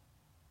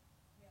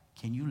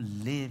 Can you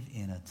live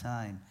in a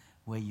time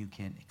where you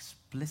can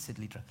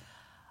explicitly trust?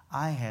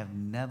 I have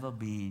never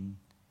been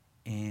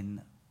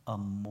in a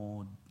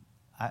more,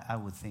 I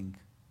would think,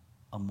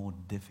 a more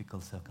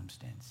difficult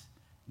circumstance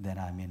than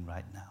I'm in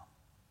right now.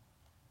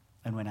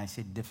 And when I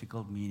say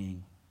difficult,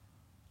 meaning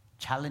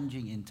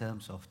challenging in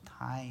terms of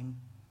time,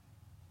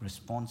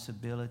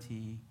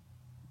 responsibility,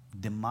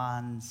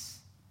 demands,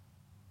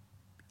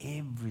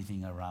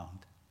 everything around.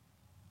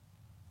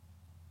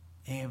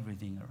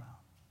 Everything around.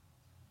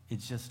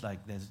 It's just like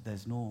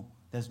there's no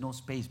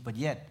space. But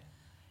yet,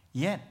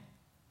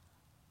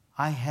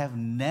 I have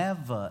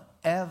never,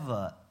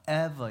 ever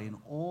in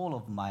all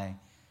of my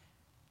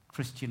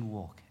Christian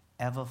walk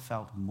ever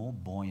felt more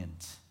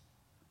buoyant,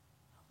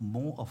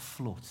 more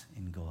afloat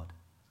in God,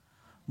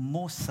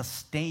 more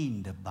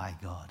sustained by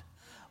God,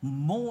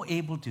 more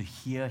able to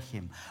hear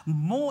Him,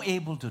 more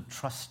able to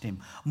trust Him,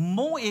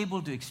 more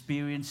able to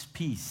experience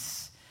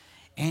peace.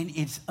 And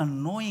it's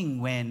annoying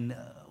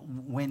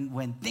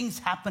when things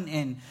happen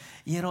and,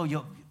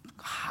 you're,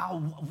 how,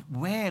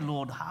 where,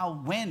 Lord,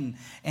 how, when?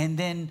 And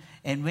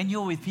when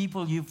you're with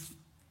people,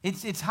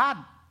 it's hard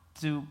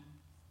to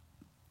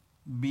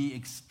be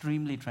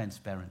extremely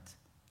transparent.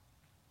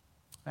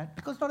 Right?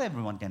 Because not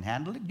everyone can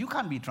handle it. You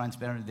can't be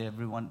transparent with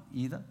everyone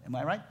either. Am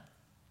I right?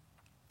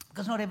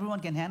 Because not everyone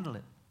can handle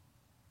it.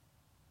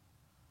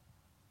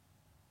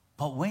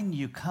 But when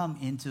you come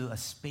into a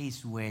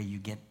space where you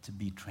get to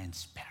be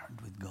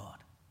transparent with God,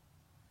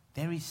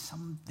 there is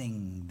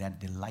something that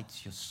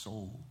delights your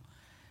soul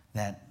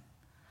that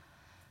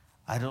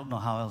I don't know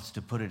how else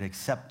to put it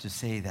except to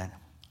say that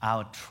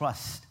our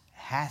trust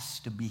has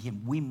to be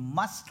Him. We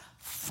must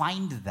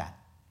find that.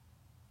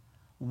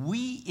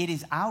 It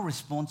is our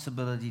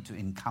responsibility to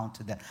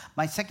encounter that.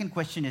 My second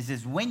question is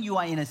this: when you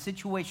are in a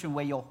situation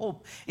where your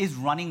hope is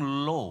running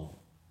low,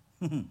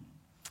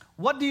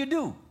 what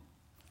do?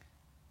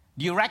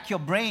 Do you rack your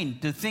brain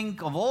to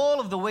think of all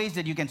of the ways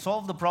that you can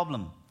solve the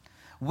problem?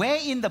 Where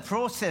in the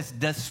process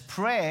does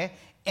prayer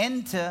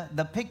enter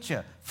the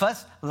picture?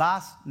 First,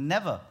 last,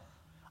 never.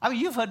 I mean,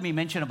 you've heard me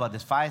mention about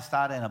this fire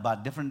starter and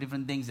about different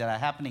things that are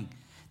happening.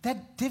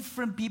 That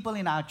different people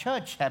in our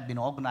church have been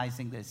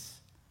organizing this.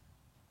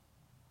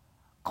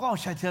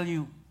 Gosh, I tell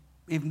you,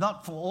 if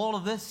not for all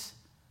of this,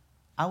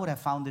 I would have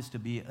found this to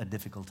be a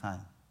difficult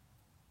time.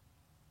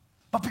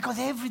 But because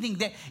everything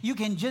there, you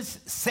can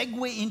just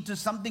segue into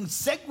something,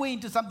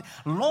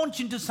 launch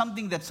into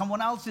something that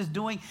someone else is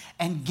doing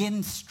and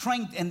gain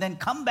strength and then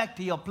come back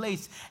to your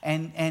place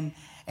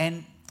and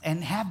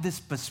have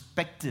this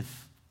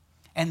perspective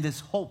and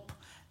this hope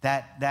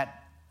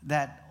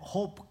that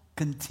hope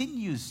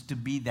continues to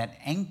be that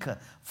anchor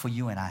for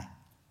you and I.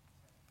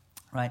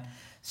 Right?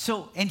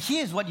 So, and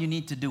here's what you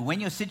need to do. When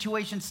your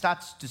situation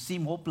starts to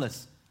seem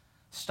hopeless,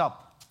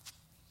 stop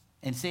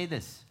and say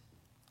this: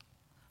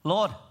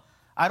 Lord,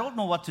 I don't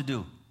know what to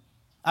do.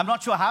 I'm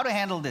not sure how to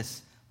handle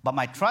this, but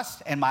my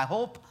trust and my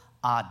hope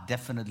are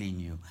definitely in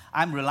you.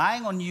 I'm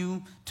relying on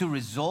you to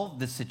resolve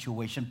this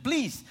situation.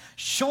 Please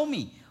show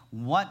me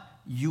what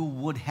you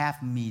would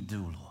have me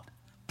do, Lord.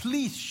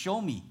 Please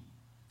show me.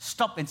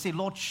 Stop and say,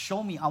 Lord,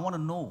 show me. I want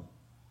to know.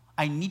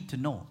 I need to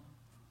know.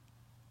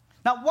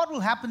 Now, what will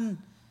happen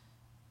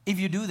if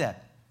you do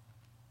that?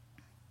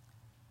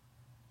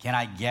 Can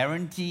I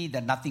guarantee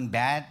that nothing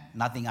bad,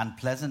 nothing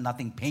unpleasant,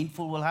 nothing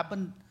painful will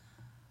happen?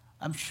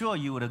 I'm sure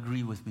you would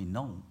agree with me.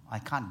 No, I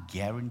can't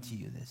guarantee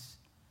you this.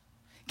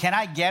 Can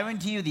I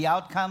guarantee you the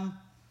outcome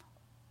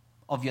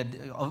of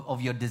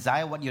your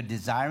desire, what you're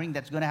desiring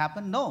that's going to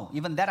happen? No,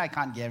 even that I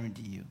can't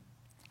guarantee you.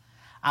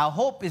 Our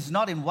hope is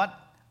not in what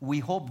we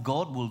hope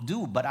God will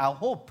do, but our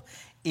hope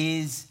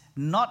is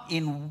not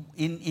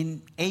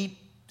in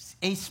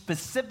a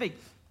specific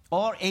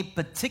or a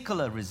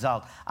particular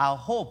result. Our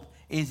hope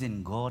is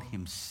in God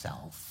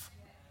Himself.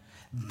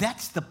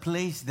 That's the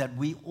place that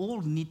we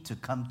all need to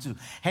come to.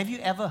 Have you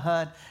ever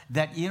heard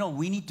that,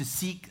 we need to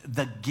seek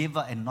the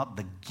giver and not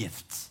the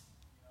gifts?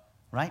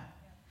 Right?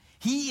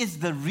 He is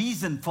the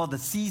reason for the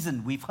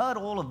season. We've heard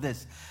all of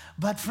this.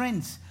 But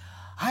friends,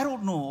 I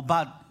don't know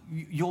about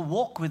your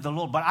walk with the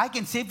Lord, but I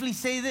can safely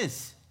say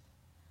this: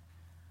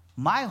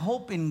 my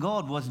hope in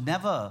God was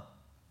never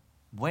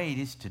where it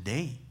is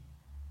today.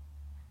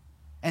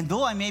 And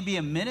though I may be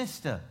a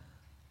minister,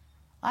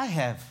 I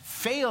have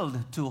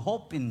failed to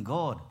hope in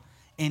God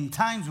in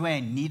times where I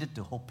needed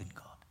to hope in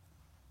God.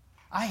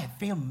 I have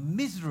failed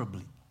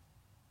miserably.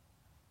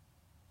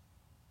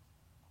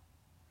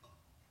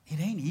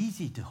 It ain't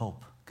easy to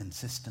hope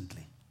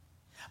consistently,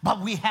 but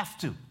we have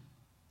to.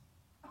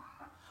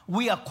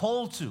 We are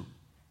called to.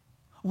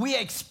 We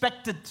are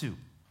expected to.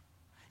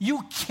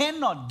 You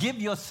cannot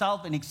give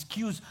yourself an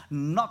excuse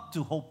not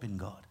to hope in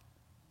God.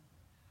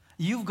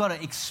 You've got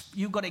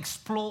to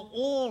explore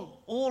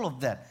all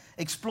of that.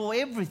 Explore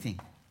everything.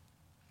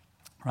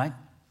 Right?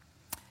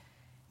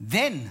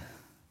 Then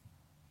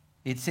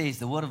it says,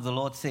 the word of the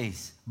Lord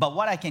says, but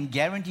what I can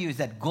guarantee you is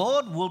that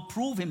God will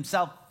prove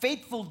Himself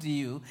faithful to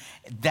you,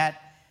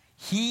 that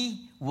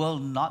He will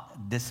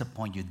not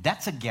disappoint you.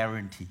 That's a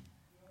guarantee.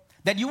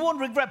 That you won't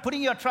regret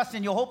putting your trust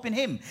and your hope in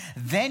Him.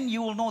 Then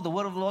you will know, the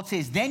word of the Lord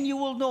says, then you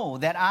will know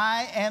that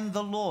I am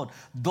the Lord.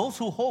 Those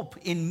who hope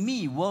in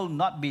me will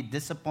not be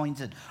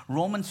disappointed.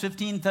 Romans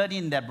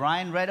 15:13 that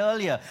Brian read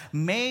earlier.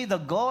 May the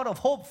God of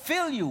hope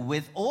fill you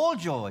with all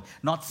joy.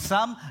 Not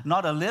some,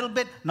 not a little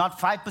bit, not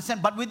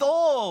 5%, but with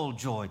all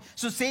joy.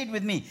 So say it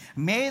with me.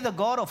 May the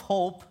God of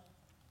hope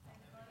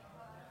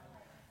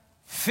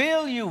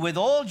fill you with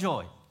all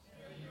joy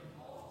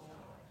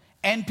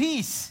and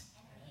peace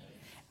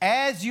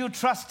as you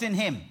trust in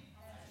Him,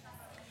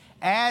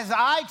 as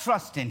I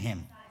trust in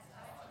Him,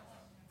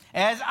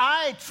 as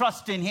I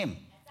trust in Him,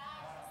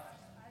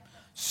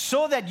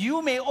 so that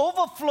you may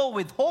overflow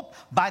with hope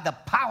by the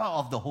power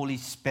of the Holy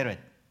Spirit.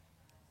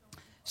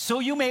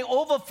 So you may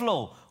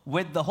overflow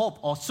with the hope,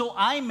 or so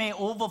I may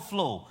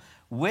overflow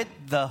with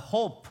the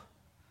hope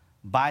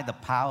by the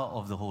power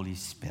of the Holy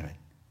Spirit.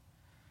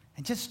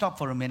 And just stop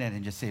for a minute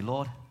and just say,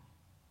 Lord,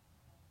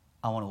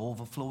 I want to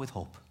overflow with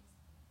hope.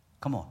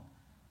 Come on.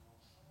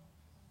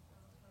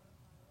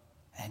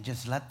 And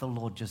just let the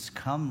Lord just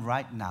come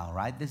right now,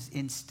 right this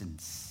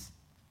instance,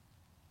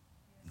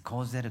 and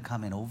cause there to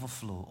come an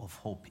overflow of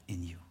hope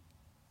in you.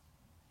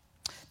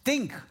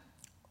 Think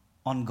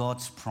on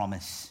God's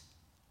promise.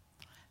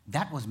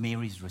 That was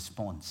Mary's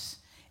response.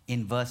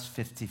 In verse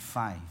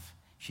 55,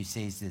 she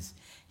says this,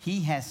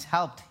 He has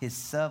helped His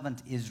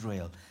servant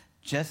Israel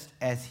just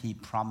as He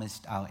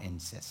promised our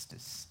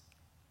ancestors.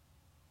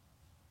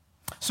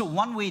 So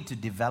one way to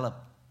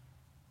develop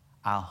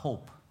our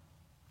hope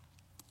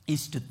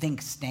is to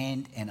think,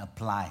 stand, and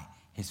apply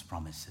His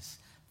promises.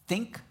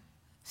 Think,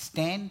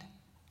 stand,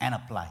 and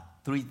apply.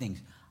 3 things.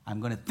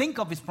 I'm going to think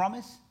of His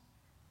promise,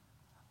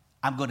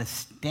 I'm going to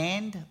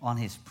stand on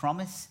His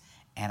promise,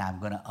 and I'm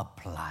going to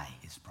apply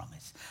His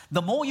promise.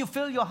 The more you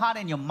fill your heart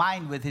and your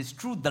mind with His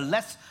truth, the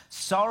less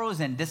sorrows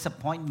and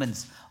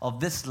disappointments of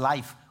this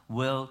life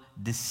will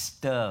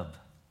disturb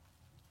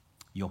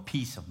your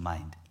peace of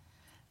mind.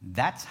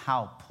 That's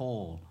how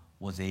Paul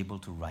was able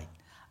to write.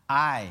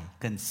 I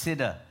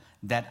consider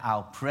that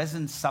our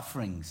present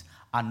sufferings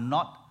are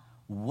not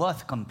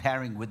worth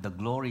comparing with the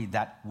glory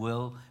that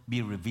will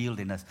be revealed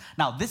in us.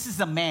 Now, this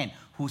is a man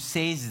who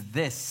says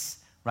this,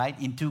 right,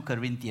 in 2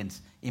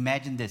 Corinthians.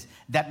 Imagine this,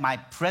 that my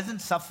present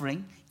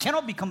suffering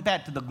cannot be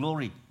compared to the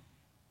glory.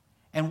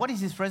 And what is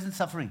his present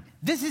suffering?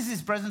 This is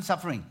his present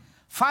suffering.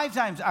 5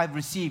 times I've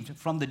received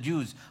from the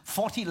Jews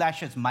 40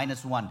 lashes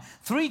minus 1.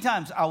 3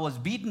 times I was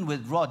beaten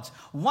with rods.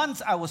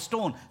 Once I was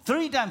stoned.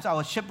 3 times I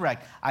was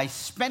shipwrecked. I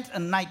spent a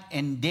night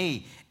and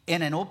day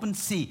in an open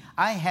sea.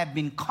 I have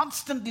been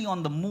constantly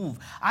on the move.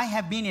 I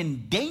have been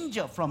in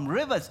danger from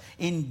rivers,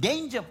 in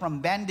danger from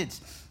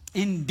bandits,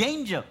 in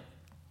danger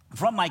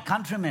from my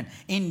countrymen,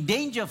 in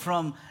danger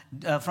from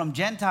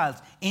Gentiles,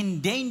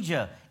 in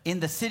danger in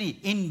the city,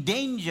 in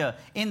danger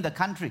in the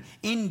country,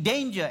 in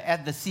danger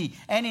at the sea,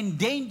 and in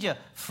danger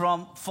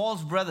from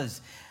false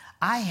brothers.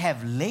 I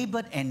have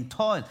labored and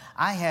toiled.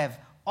 I have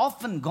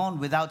often gone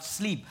without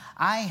sleep.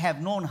 I have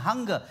known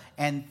hunger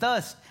and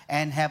thirst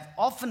and have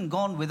often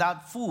gone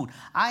without food.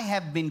 I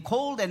have been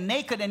cold and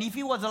naked. And if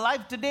he was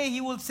alive today,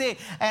 he will say,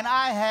 and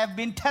I have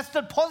been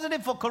tested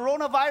positive for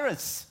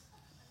coronavirus.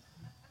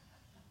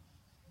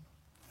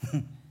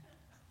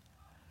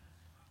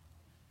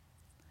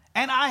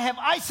 And I have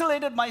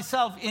isolated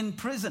myself in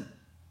prison,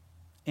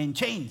 in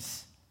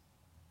chains.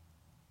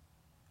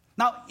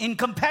 Now, in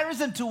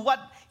comparison to what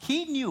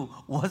he knew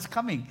was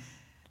coming,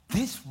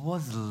 this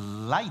was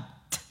light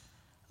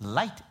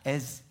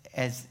as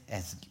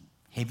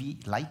heavy,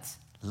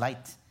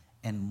 light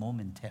and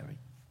momentary.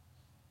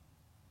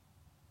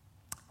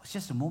 It's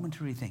just a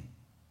momentary thing.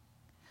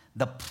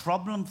 The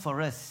problem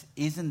for us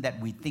isn't that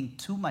we think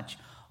too much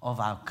of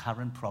our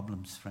current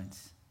problems,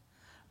 friends,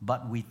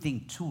 but we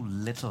think too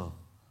little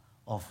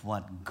of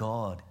what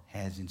God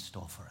has in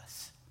store for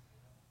us.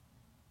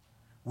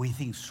 We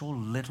think so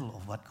little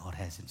of what God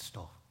has in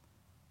store.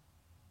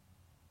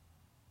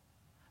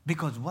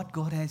 Because what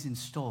God has in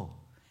store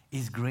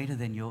is greater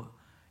than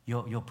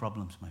your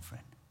problems, my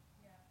friend.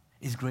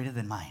 Yeah. Is greater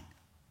than mine.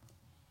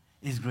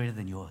 Is greater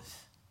than yours.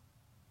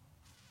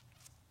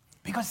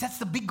 Because that's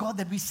the big God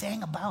that we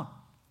sang about.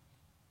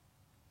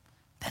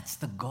 That's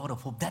the God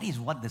of hope. That is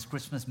what this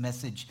Christmas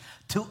message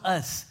to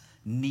us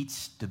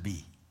needs to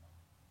be.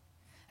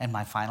 And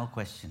my final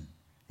question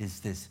is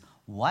this: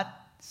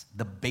 what's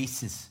the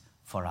basis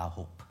for our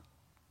hope?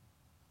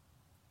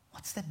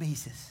 What's the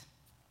basis?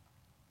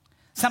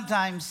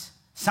 Sometimes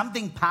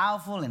something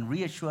powerful and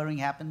reassuring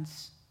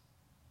happens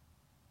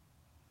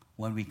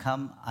when we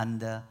come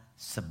under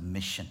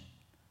submission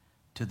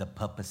to the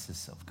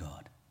purposes of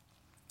God.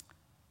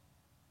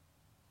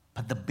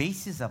 But the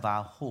basis of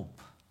our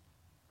hope,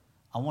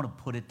 I want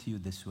to put it to you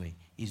this way,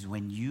 is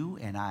when you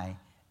and I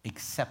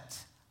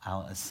accept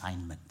our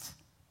assignment.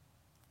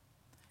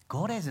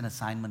 God has an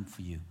assignment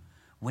for you.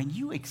 When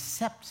you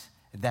accept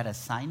that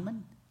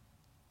assignment,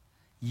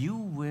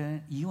 you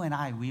and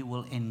I, we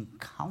will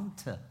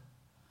encounter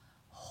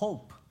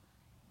hope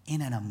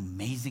in an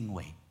amazing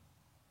way.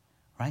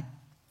 right?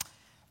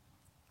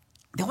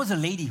 There was a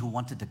lady who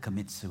wanted to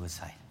commit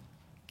suicide.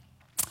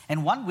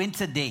 And one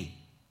winter day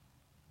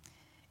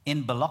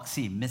in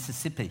Biloxi,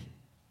 Mississippi,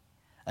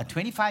 a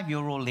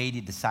 25-year-old lady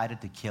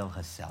decided to kill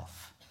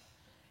herself.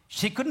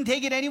 She couldn't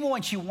take it anymore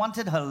and she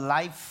wanted her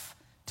life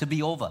to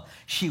be over.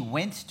 She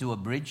went to a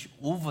bridge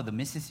over the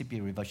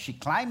Mississippi River. She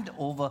climbed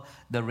over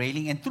the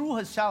railing and threw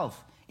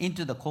herself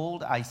into the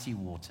cold, icy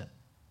water.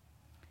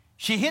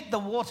 She hit the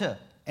water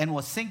and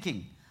was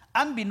sinking.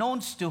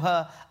 Unbeknownst to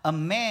her, a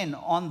man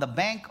on the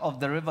bank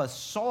of the river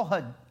saw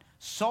her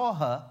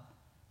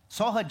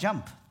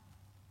jump.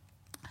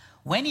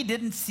 When he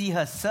didn't see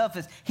her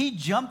surface, he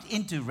jumped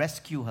in to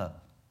rescue her.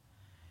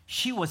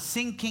 She was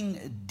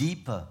sinking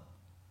deeper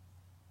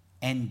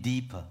and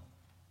deeper.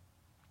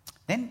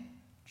 Then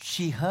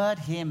she heard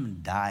him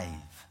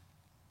dive.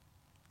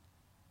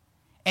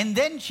 And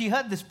then she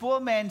heard this poor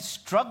man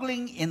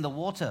struggling in the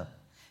water.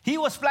 He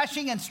was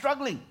splashing and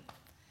struggling.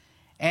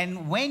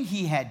 And when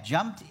he had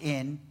jumped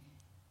in,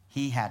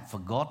 he had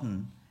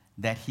forgotten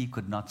that he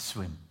could not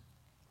swim.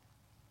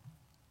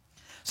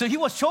 So he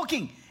was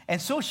choking,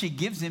 and so she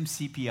gives him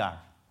CPR.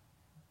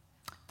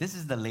 This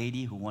is the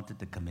lady who wanted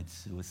to commit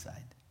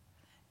suicide.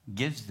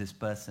 Gives this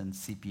person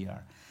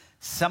CPR.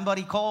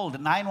 Somebody called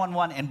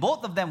 911, and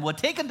both of them were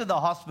taken to the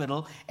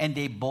hospital, and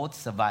they both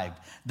survived.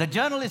 The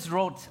journalist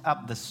wrote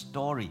up the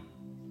story,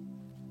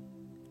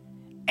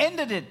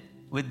 ended it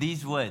with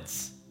these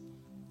words.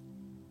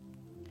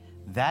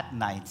 That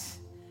night,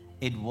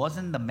 it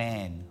wasn't the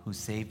man who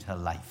saved her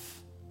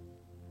life.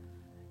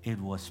 It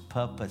was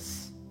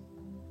purpose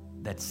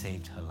that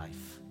saved her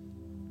life.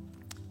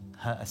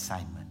 Her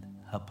assignment,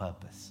 her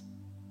purpose.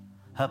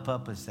 Her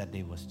purpose that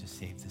day was to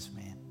save this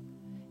man.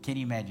 Can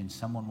you imagine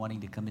someone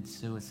wanting to commit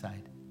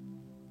suicide?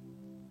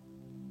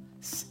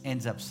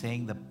 Ends up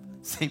saving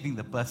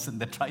the person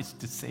that tries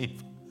to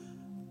save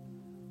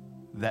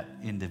that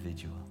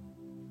individual.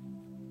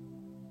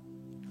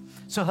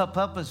 So her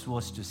purpose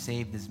was to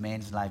save this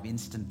man's life.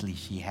 Instantly,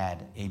 she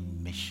had a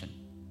mission.